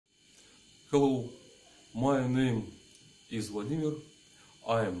Hello, my name is Vladimir.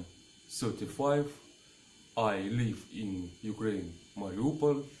 I am 35. I live in Ukraine,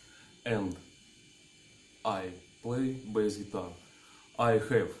 Mariupol, and I play bass guitar. I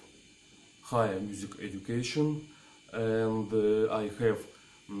have higher music education, and I have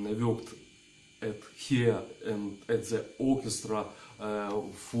worked here and at the orchestra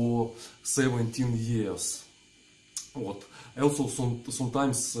for 17 years. What? Also,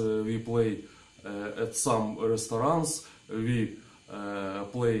 sometimes we play at some restaurants. We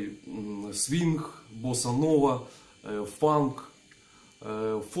play swing, bossa nova, funk,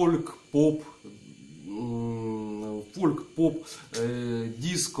 folk pop,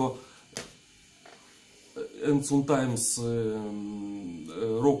 disco, and sometimes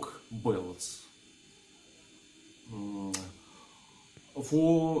rock ballads.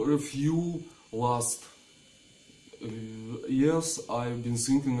 For a few last years, I've been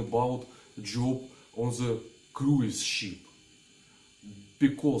thinking about a job on the cruise ship,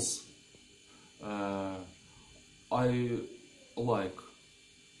 because I like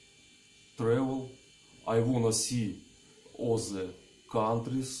travel. I wanna see other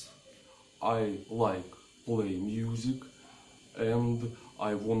countries. I like play music, and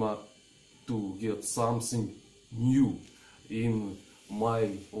I wanna to get something new in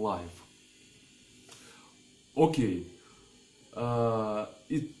my life. Okay,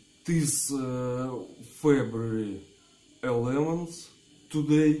 it is February 11th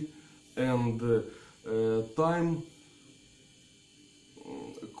today, and time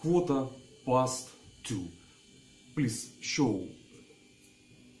 2:15. Please show.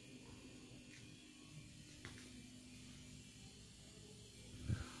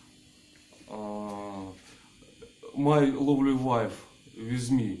 My lovely wife with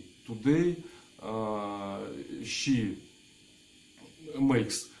me today. She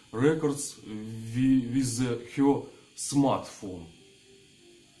makes records with her smartphone.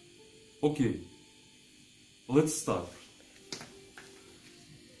 Okay, let's start.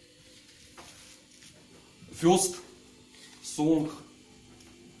 First song,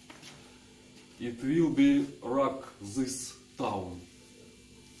 it will be Rock This Town.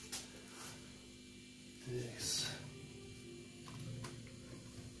 This.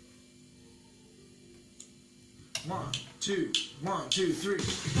 One, two, 3.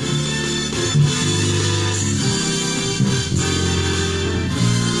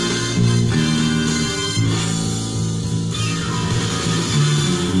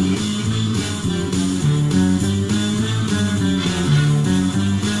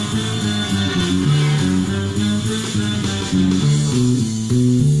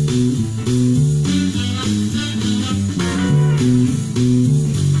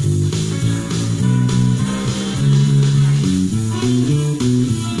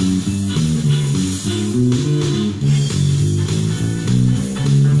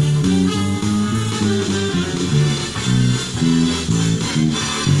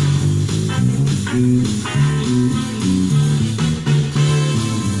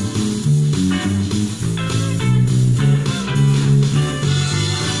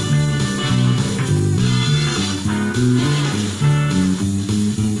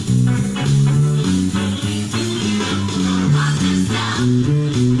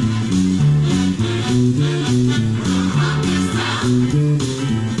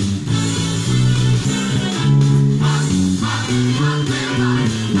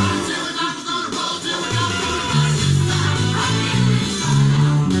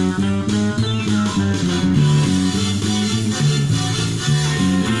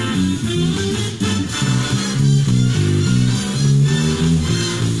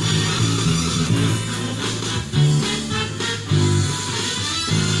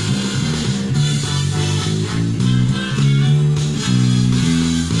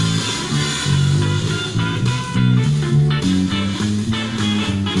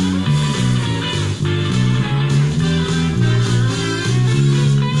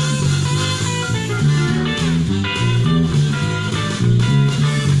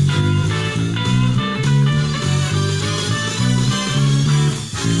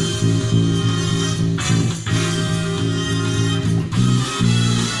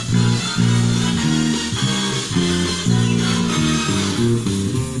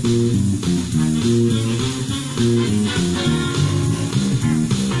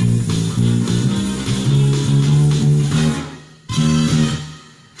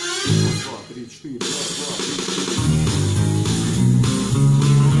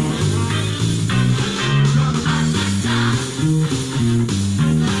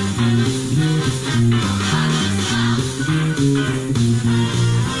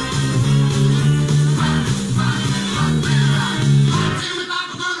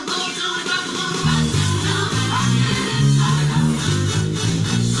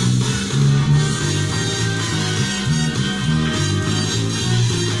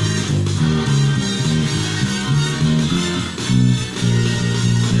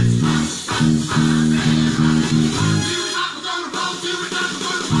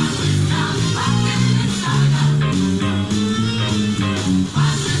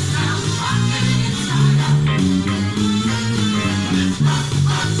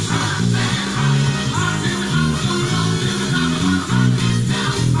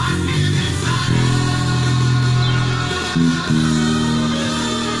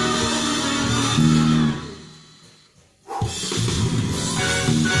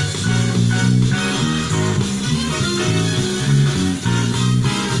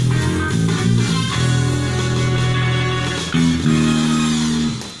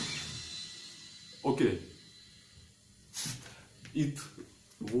 It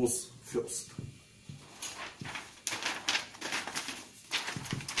was first.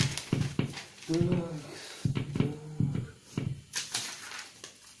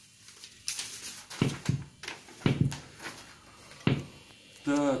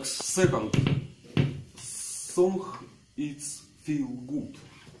 Так, second song, it's feel good.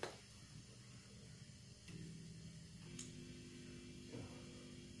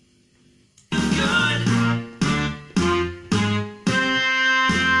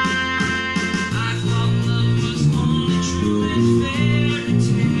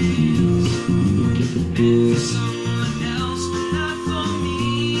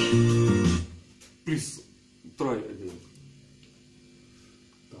 Please try again.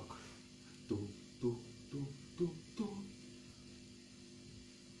 Так. Ту.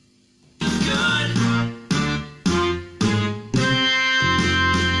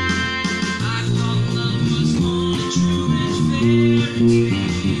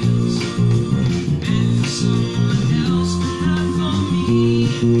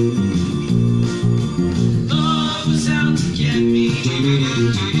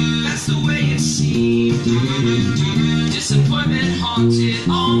 Disappointment haunted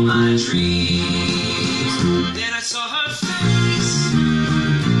all my dreams. Then I saw her face.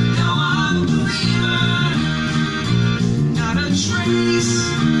 Now I'm a believer. Not a trace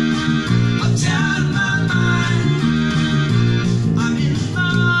of doubt in my mind. I'm in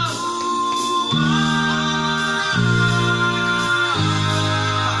love.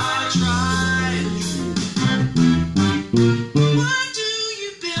 I tried. Why do you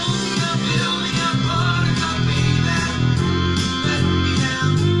build me up, buttercup, baby? Let me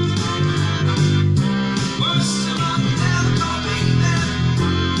down. Worst of all, never call, baby.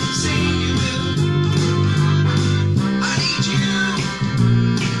 Say you will. I need you.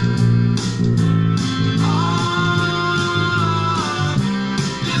 Oh,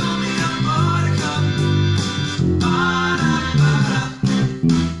 build me up, buttercup. Ba-da-ba-da.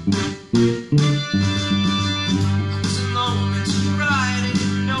 I was alone and took a ride. I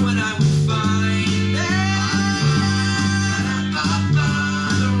didn't know what I would find there.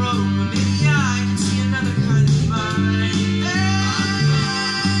 On the road, maybe I could see another kind of mind there.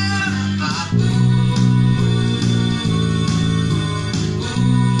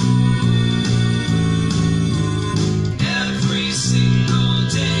 Every single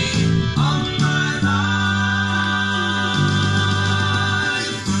day of my life,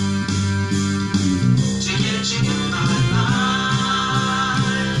 to get you in my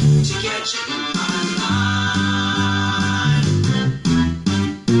life, to get you in my life.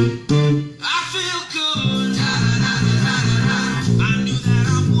 I feel good. Da-da-da-da-da-da. I knew that I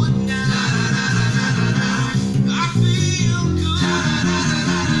would now. Da-da-da-da-da-da. I feel good.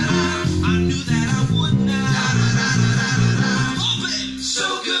 Da-da-da-da-da-da. I knew that I would now. Da-da-da-da-da-da. Oh, babe. So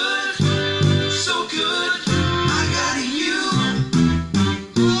good, so good. I got you.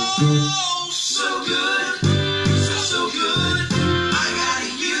 Oh, so good, so good. I got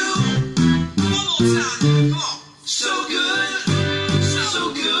you. One more time, come on. So good,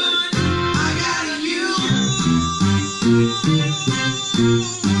 so good. I got you.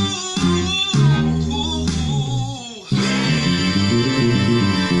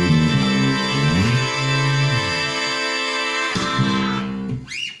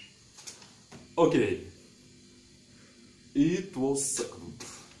 Okay. It was second.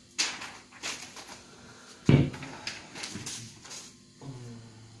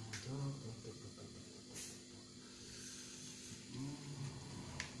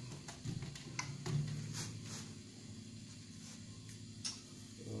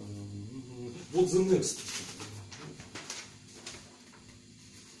 What's the next?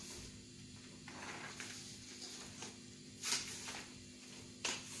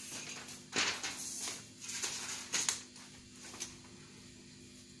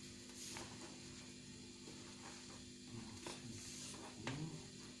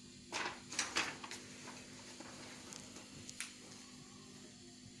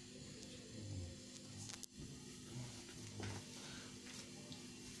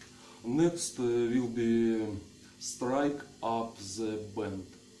 Next will be strike up the band.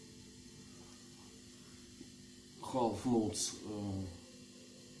 Half notes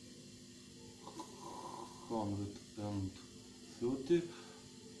 130.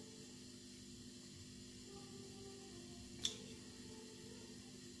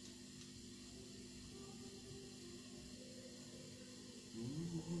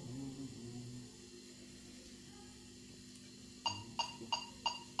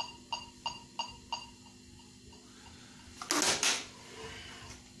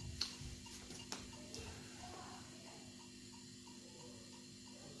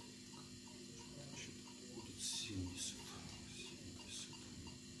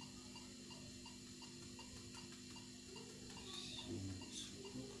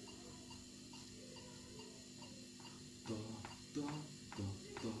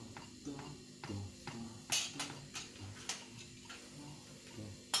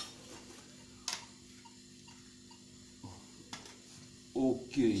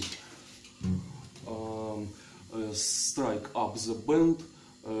 Okay. Strike up the band.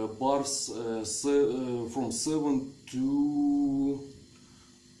 Bars from 7 to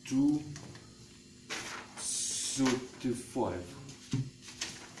 35.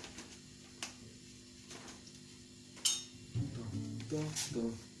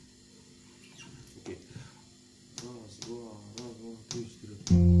 Окей. Раз, два, три, четыре.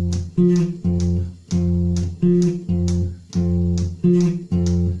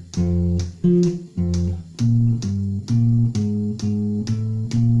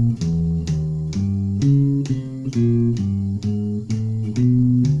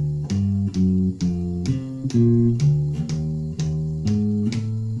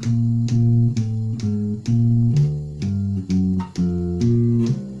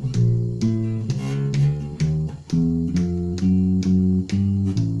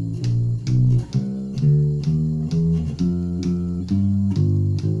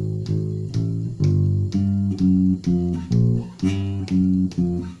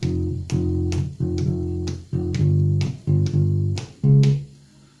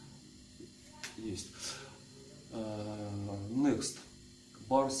 Next,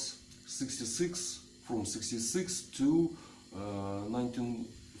 bars 66 from 66 to 19th.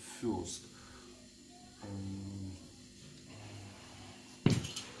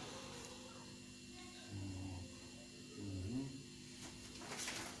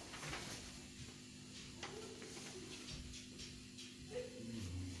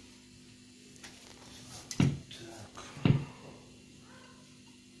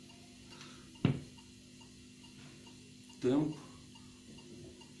 Temp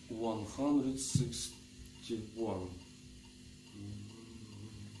 161.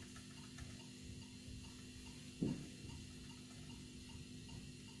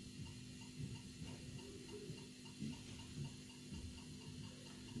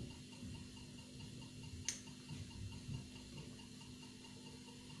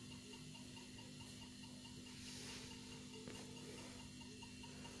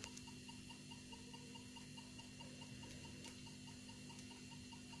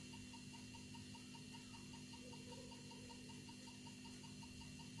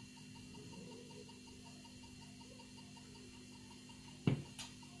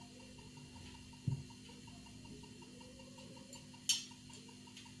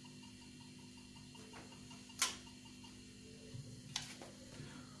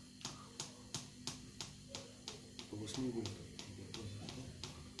 До 8. 80 будет.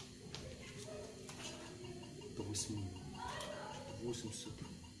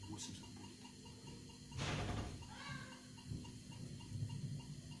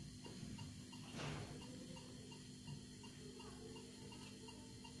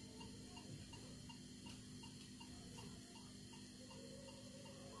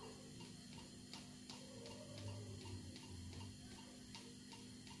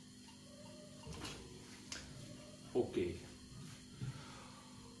 Окей.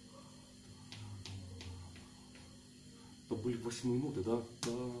 Это были 8 минуты, да?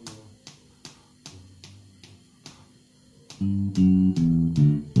 Да.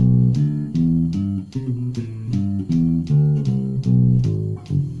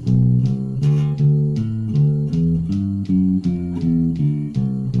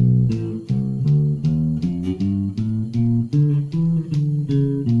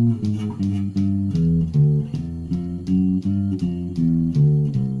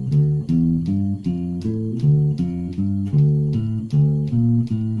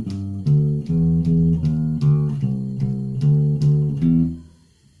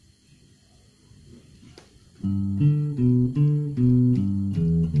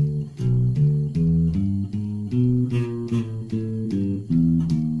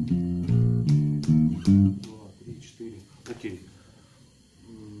 Окей.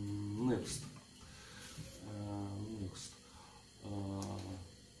 Next.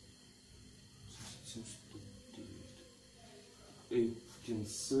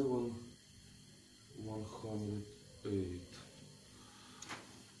 187, 108.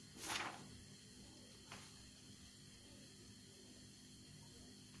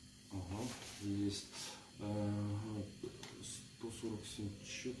 Ага, есть 147,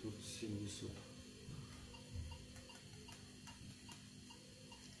 четверть, 70.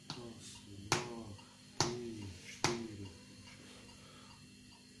 Раз, два, три, четыре.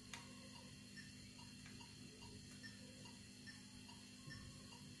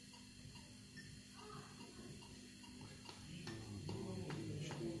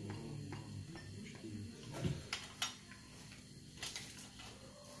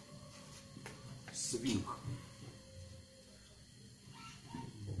 Свинг.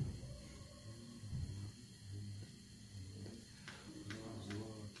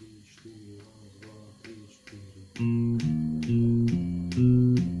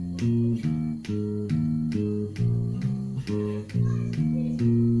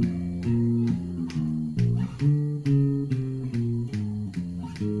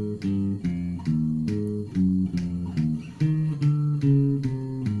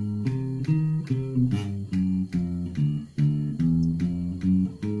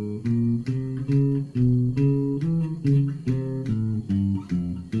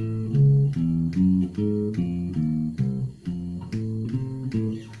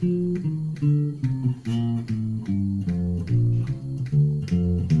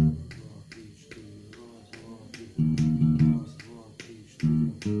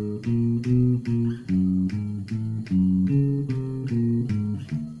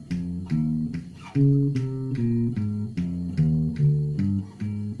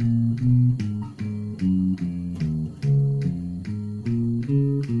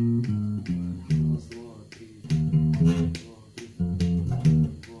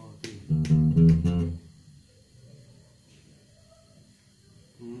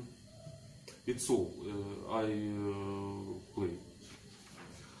 It's all I play.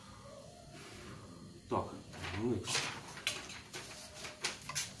 Так, next.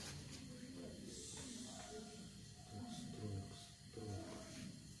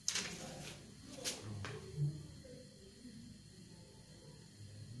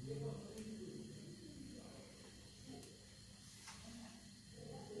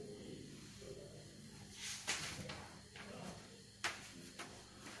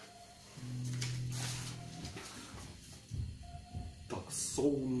 So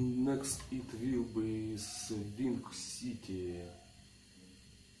next it will be Swing City.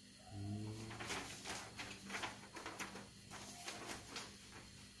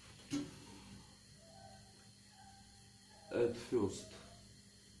 At first,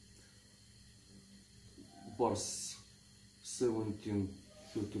 bars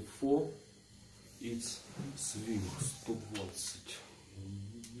 1734, it's swing 120.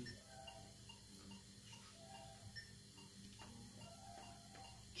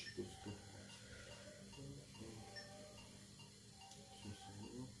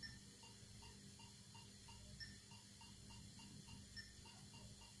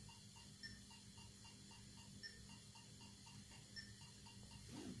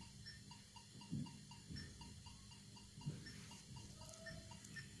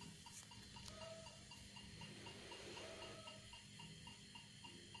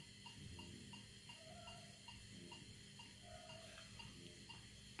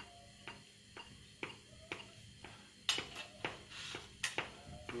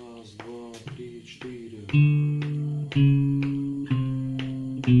 Раз, два, три, четыре.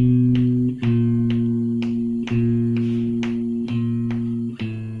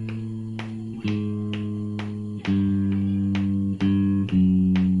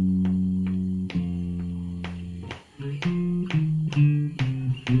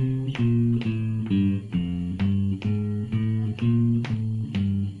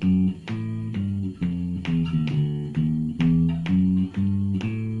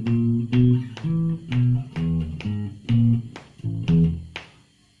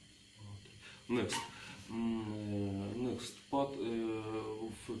 Next part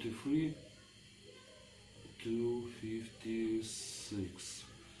 43 to 56.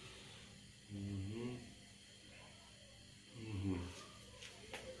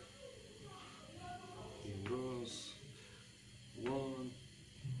 Раз,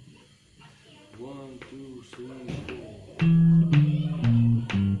 one, two, three, four.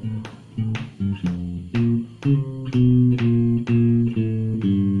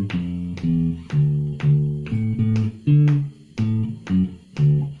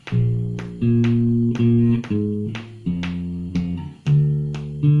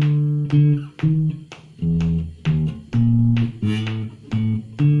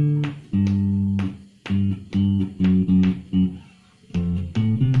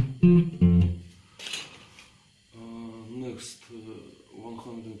 Next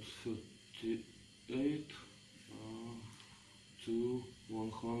 138 to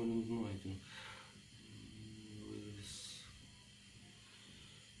 119.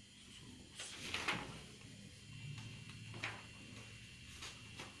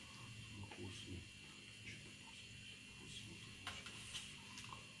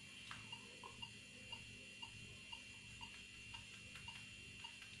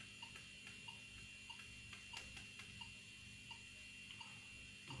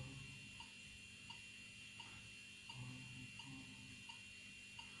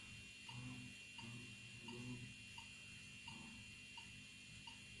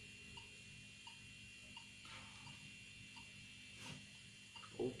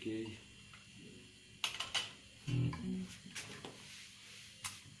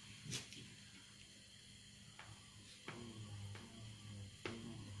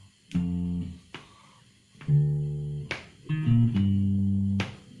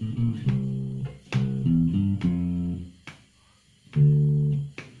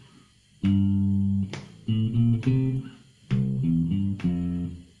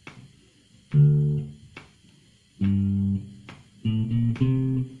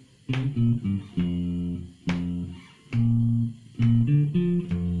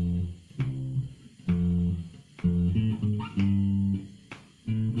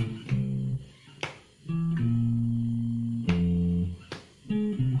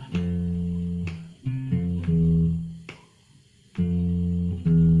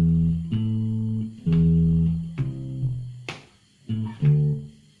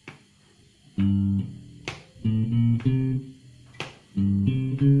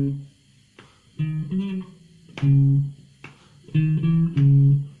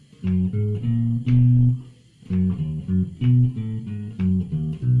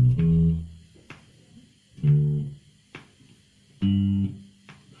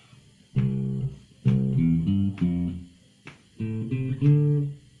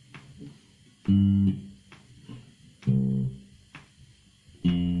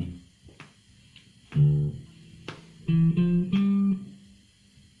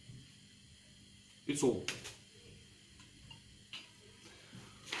 It's all.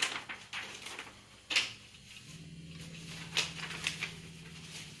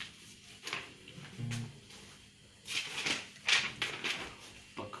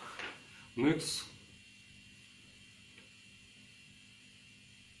 Так, next.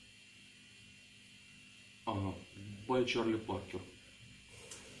 Ага, by Чарли Паркер.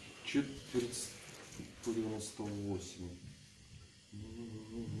 498.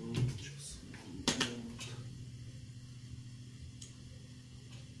 Сейчас.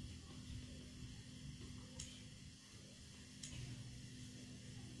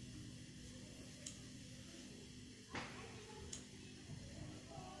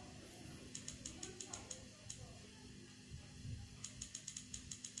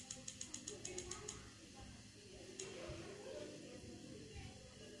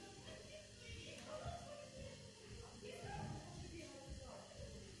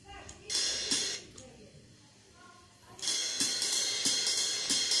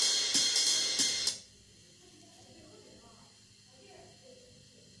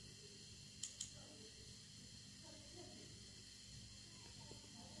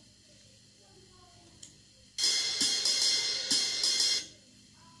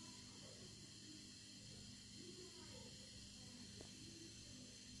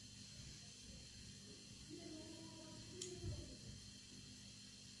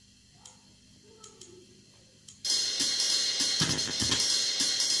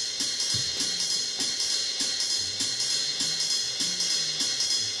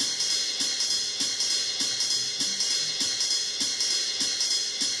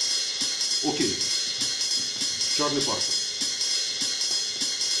 Окей. Чарли Паркер.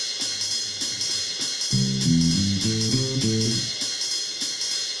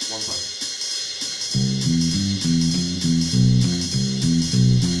 One time.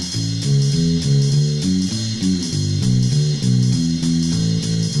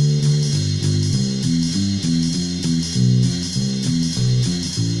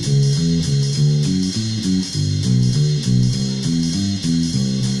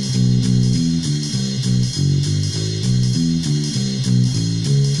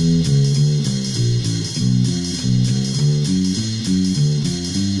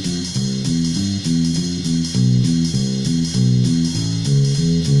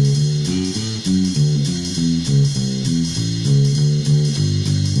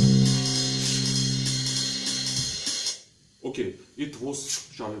 Okay, it was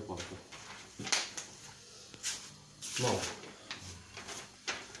Charlie Parker. Now,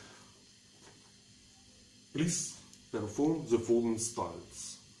 please perform the following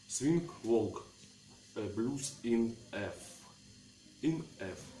styles: swing, walk, a blues in F. In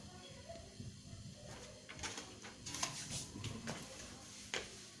F.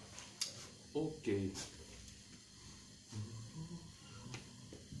 Okay.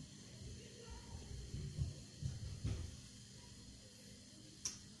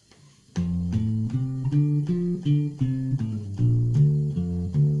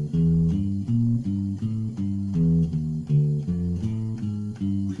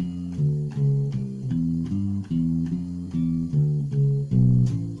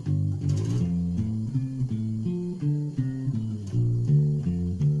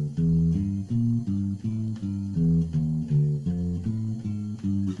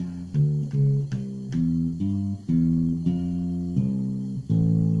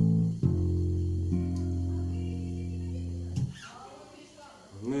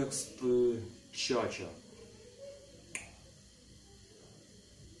 Next, cha-cha.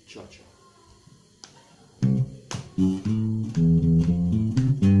 Cha-cha.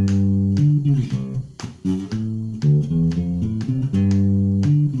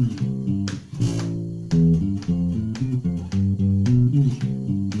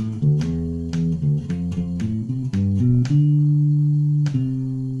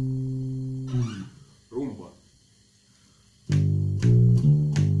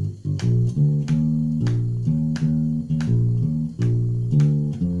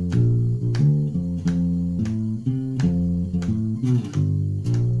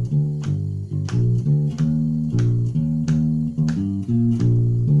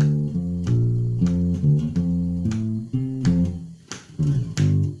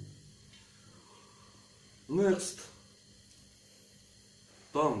 Next,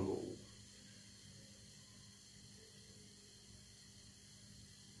 tango.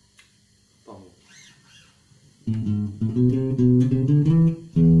 Tango.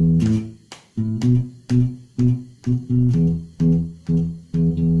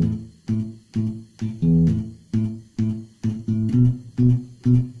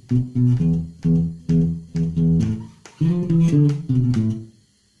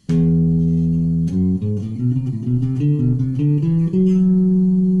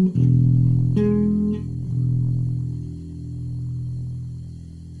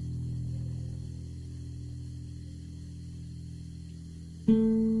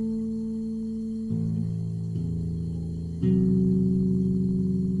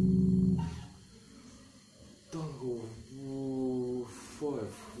 Tango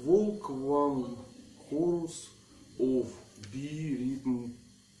 5. Walk one chorus of B rhythm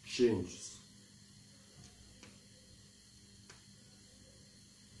changes.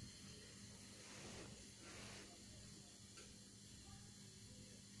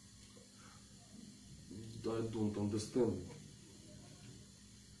 I don't understand.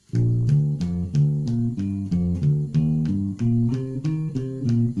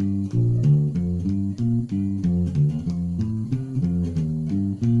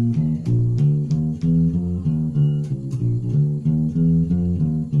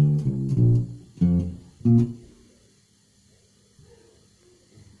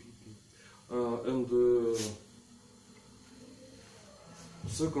 And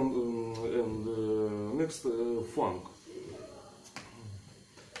second and next funk.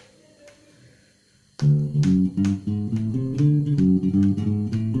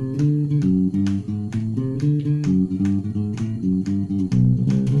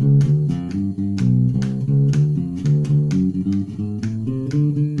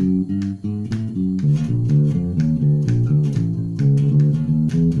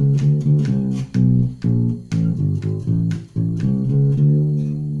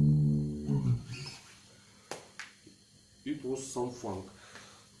 It was some funk.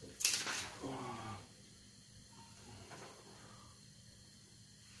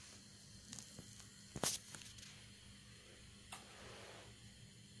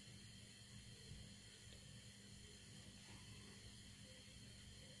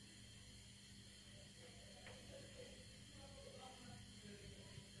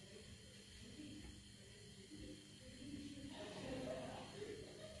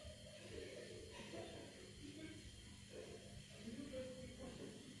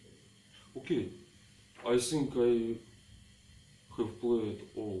 Okay, I think I have played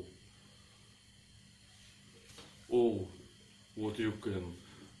all what you can.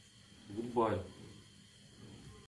 Goodbye.